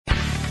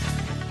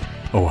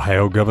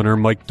Ohio Governor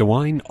Mike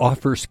DeWine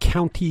offers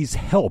counties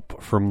help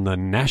from the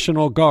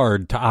National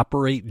Guard to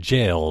operate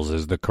jails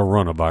as the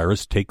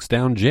coronavirus takes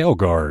down jail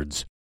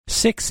guards.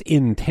 6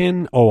 in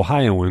 10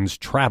 Ohioans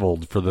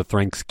traveled for the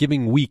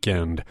Thanksgiving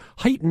weekend,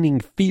 heightening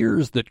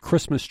fears that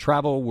Christmas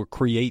travel will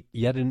create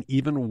yet an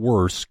even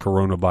worse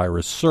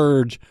coronavirus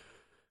surge.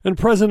 And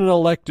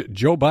President-elect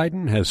Joe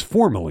Biden has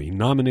formally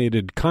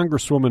nominated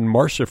Congresswoman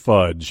Marcia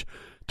Fudge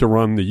to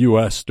run the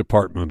U.S.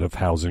 Department of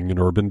Housing and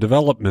Urban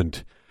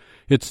Development.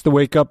 It's the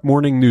Wake Up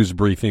Morning News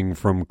Briefing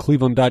from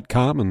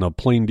Cleveland.com and the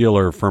Plain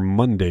Dealer for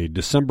Monday,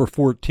 December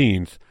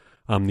 14th.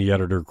 I'm the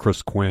editor,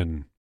 Chris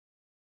Quinn.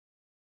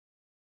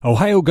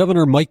 Ohio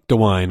Governor Mike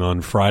DeWine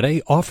on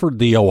Friday offered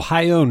the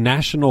Ohio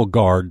National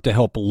Guard to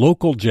help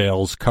local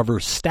jails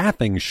cover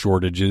staffing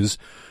shortages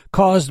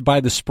caused by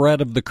the spread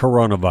of the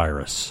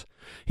coronavirus.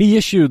 He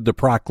issued the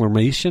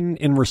proclamation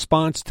in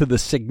response to the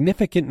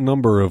significant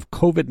number of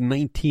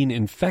COVID-19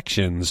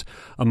 infections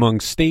among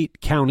state,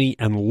 county,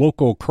 and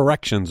local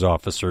corrections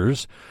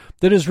officers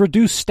that has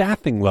reduced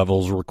staffing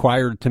levels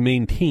required to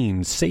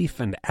maintain safe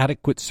and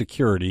adequate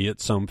security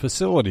at some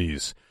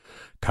facilities.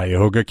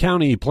 Cuyahoga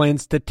County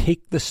plans to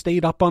take the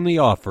state up on the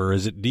offer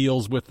as it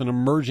deals with an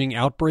emerging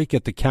outbreak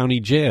at the county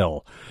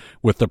jail,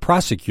 with the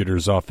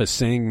prosecutor's office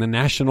saying the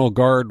National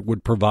Guard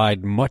would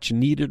provide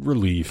much-needed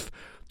relief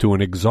to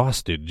an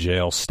exhausted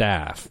jail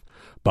staff.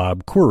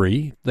 Bob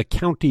Curry, the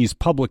county's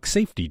public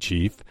safety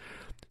chief,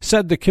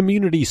 said the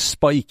community's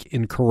spike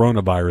in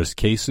coronavirus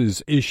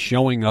cases is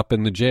showing up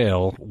in the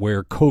jail,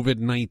 where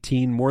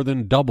COVID-19 more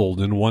than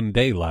doubled in one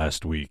day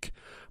last week.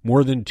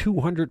 More than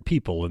 200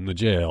 people in the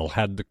jail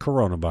had the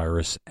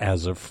coronavirus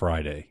as of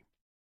Friday.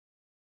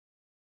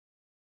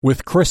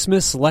 With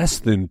Christmas less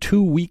than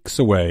 2 weeks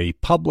away,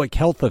 public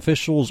health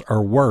officials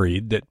are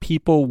worried that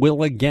people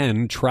will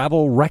again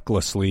travel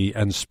recklessly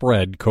and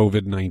spread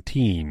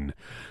COVID-19.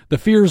 The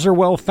fears are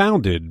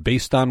well-founded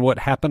based on what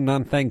happened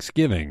on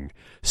Thanksgiving.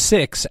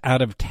 6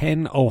 out of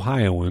 10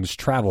 Ohioans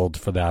traveled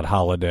for that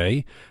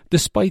holiday,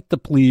 despite the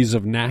pleas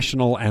of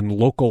national and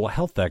local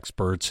health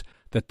experts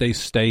that they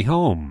stay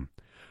home.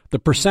 The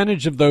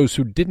percentage of those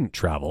who didn't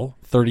travel,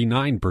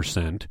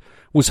 39%,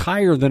 was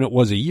higher than it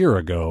was a year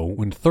ago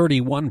when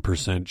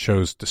 31%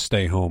 chose to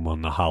stay home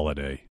on the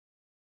holiday.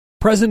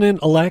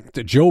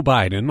 President-elect Joe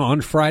Biden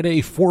on Friday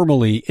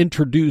formally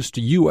introduced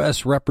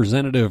U.S.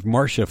 Representative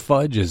Marcia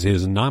Fudge as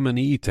his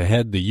nominee to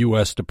head the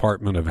U.S.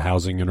 Department of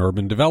Housing and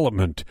Urban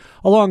Development,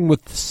 along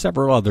with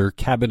several other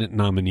cabinet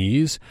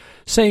nominees,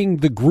 saying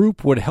the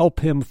group would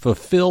help him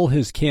fulfill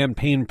his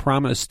campaign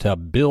promise to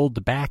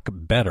build back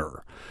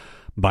better.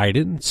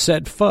 Biden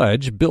said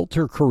Fudge built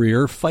her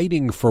career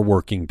fighting for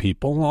working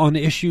people on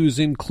issues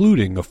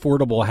including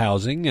affordable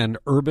housing and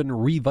urban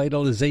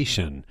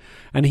revitalization,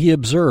 and he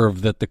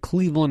observed that the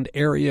Cleveland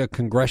area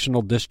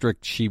congressional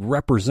district she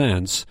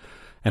represents,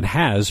 and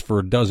has for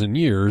a dozen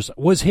years,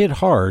 was hit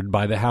hard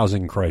by the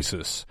housing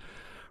crisis.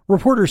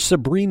 Reporter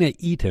Sabrina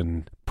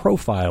Eaton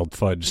profiled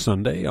Fudge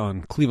Sunday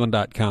on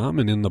Cleveland.com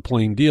and in the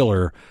Plain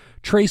Dealer,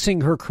 tracing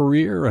her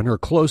career and her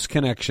close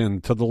connection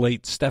to the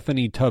late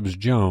Stephanie Tubbs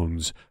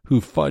Jones, who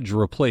Fudge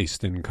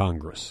replaced in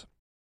Congress.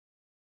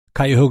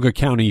 Cuyahoga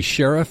County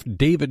Sheriff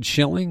David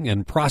Schilling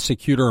and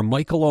prosecutor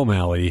Michael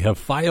O'Malley have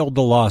filed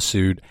a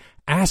lawsuit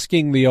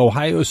asking the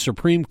Ohio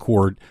Supreme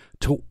Court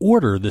to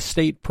order the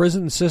state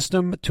prison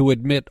system to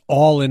admit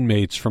all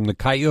inmates from the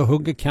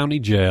Cuyahoga County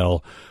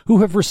Jail who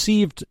have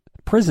received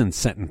prison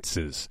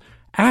sentences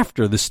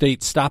after the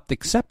state stopped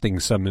accepting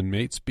some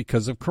inmates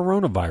because of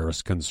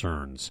coronavirus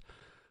concerns.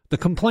 The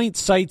complaint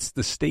cites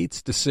the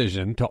state's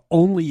decision to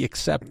only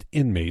accept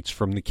inmates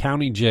from the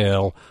county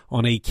jail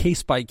on a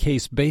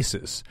case-by-case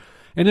basis,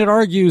 and it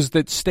argues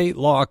that state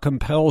law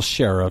compels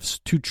sheriffs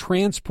to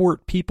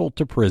transport people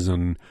to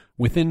prison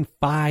within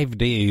 5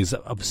 days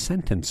of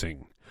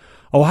sentencing.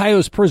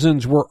 Ohio's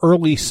prisons were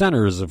early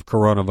centers of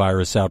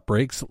coronavirus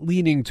outbreaks,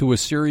 leading to a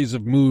series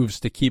of moves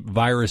to keep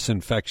virus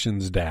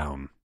infections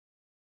down.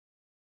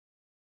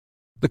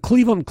 The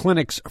Cleveland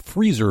Clinic's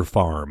freezer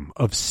farm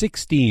of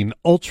 16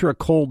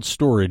 ultra-cold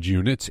storage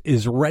units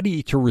is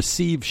ready to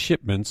receive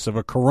shipments of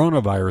a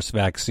coronavirus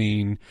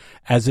vaccine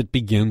as it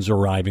begins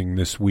arriving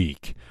this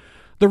week.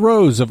 The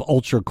rows of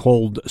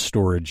ultra-cold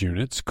storage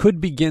units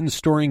could begin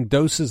storing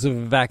doses of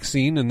a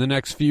vaccine in the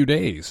next few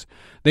days.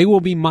 They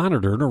will be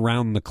monitored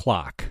around the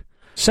clock.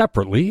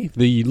 Separately,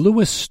 the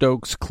Lewis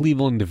Stokes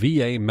Cleveland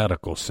VA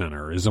Medical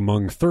Center is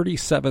among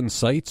 37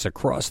 sites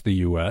across the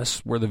U.S.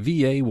 where the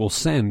VA will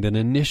send an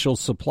initial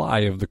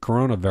supply of the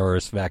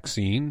coronavirus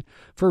vaccine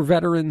for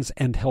veterans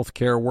and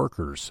healthcare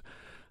workers.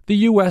 The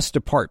U.S.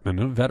 Department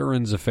of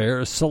Veterans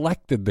Affairs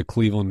selected the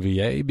Cleveland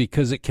VA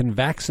because it can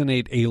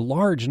vaccinate a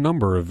large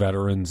number of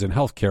veterans and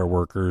healthcare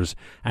workers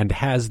and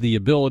has the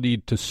ability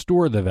to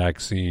store the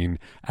vaccine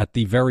at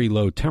the very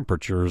low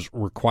temperatures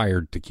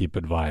required to keep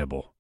it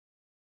viable.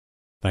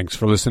 Thanks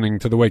for listening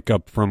to the Wake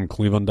Up from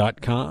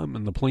Cleveland.com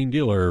and the Plain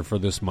Dealer for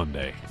this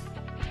Monday.